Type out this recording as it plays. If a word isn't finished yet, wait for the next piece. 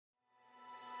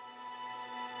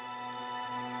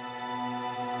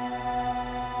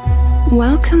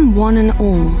Welcome one and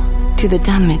all to the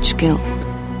Damage Guild,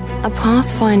 a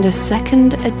Pathfinder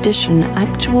 2nd edition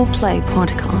actual play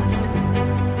podcast.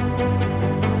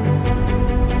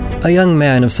 A young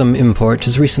man of some import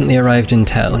has recently arrived in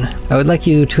town. I would like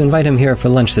you to invite him here for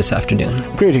lunch this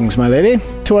afternoon. Greetings, my lady.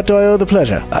 To what do I owe the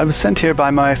pleasure? I was sent here by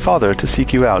my father to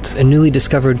seek you out. A newly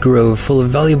discovered grove full of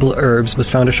valuable herbs was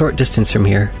found a short distance from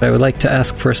here. I would like to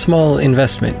ask for a small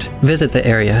investment. Visit the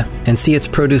area and see its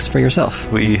produce for yourself.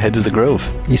 We head to the grove.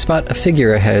 You spot a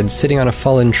figure ahead, sitting on a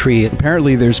fallen tree.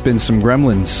 Apparently there's been some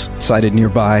gremlins sighted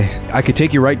nearby. I could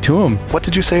take you right to them. What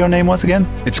did you say your name was again?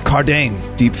 It's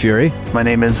Cardane, Deep Fury. My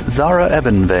name is Zara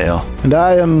Ebenvale. And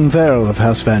I am Veril of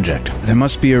House Vanject. There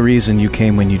must be a reason you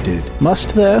came when you did.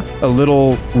 Must there? A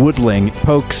little woodling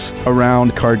pokes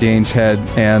around Cardane's head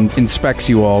and inspects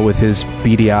you all with his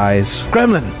beady eyes.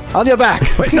 Gremlin, on your back!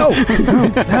 Wait, no!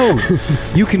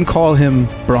 You can call him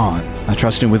Braun. I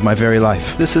trust him with my very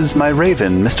life. This is my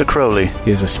raven, Mr. Crowley.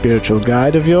 He is a spiritual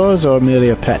guide of yours, or merely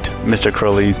a pet? Mr.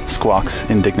 Crowley squawks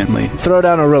indignantly. Throw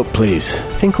down a rope, please.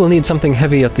 I think we'll need something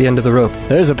heavy at the end of the rope.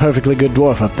 There's a perfectly good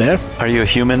dwarf up there. Are you a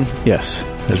human? Yes.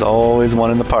 There's always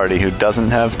one in the party who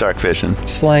doesn't have dark vision.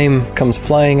 Slime comes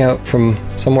flying out from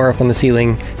somewhere up on the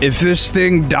ceiling. If this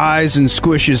thing dies and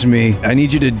squishes me, I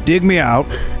need you to dig me out,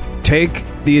 take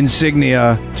the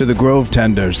insignia to the grove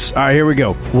tenders. All right, here we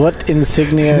go. What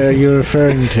insignia are you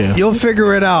referring to? You'll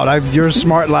figure it out. You're a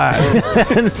smart lad.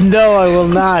 No, I will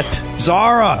not.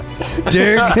 Zara,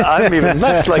 dig. I'm even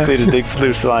less likely to dig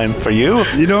through slime for you.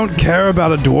 You don't care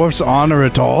about a dwarf's honor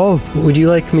at all? Would you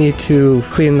like me to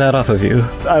clean that off of you?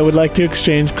 I would like to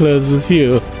exchange clothes with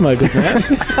you, my good man.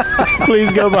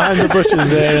 Please go behind the bushes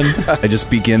there. I just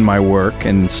begin my work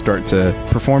and start to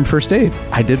perform first aid.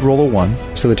 I did roll a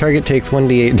 1. So the target takes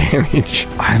 1d8 damage.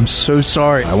 I'm so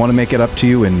sorry. I want to make it up to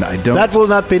you, and I don't... That will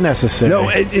not be necessary. No,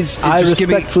 it's I just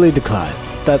respectfully decline.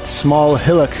 That small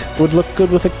hillock would look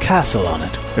good with a castle on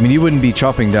it. I mean, you wouldn't be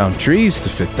chopping down trees to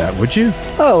fit that, would you?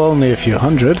 Oh, only a few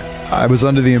hundred. I was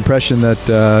under the impression that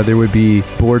there would be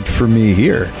board for me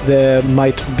here. There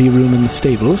might be room in the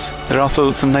stables. There are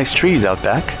also some nice trees out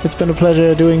back. It's been a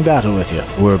pleasure doing battle with you.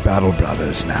 We're battle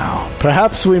brothers now.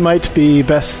 Perhaps we might be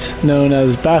best known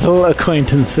as battle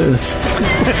acquaintances.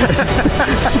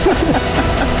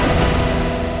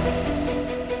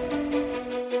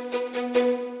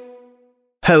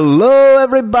 Hello,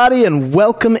 everybody, and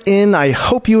welcome in. I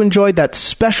hope you enjoyed that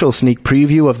special sneak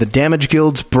preview of the Damage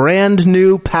Guild's brand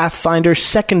new Pathfinder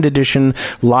 2nd edition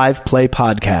live play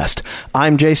podcast.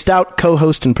 I'm Jay Stout,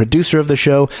 co-host and producer of the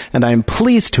show, and I am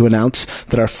pleased to announce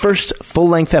that our first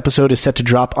full-length episode is set to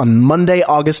drop on Monday,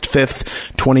 August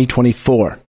 5th,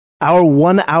 2024. Our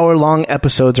 1 hour-long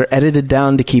episodes are edited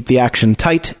down to keep the action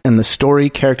tight and the story,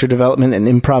 character development, and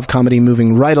improv comedy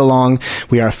moving right along.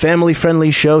 We are a family-friendly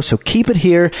show, so keep it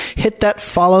here. Hit that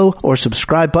follow or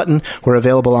subscribe button. We're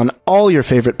available on all your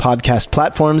favorite podcast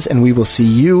platforms, and we will see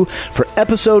you for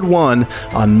episode 1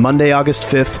 on Monday, August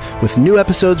 5th, with new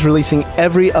episodes releasing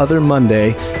every other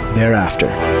Monday thereafter.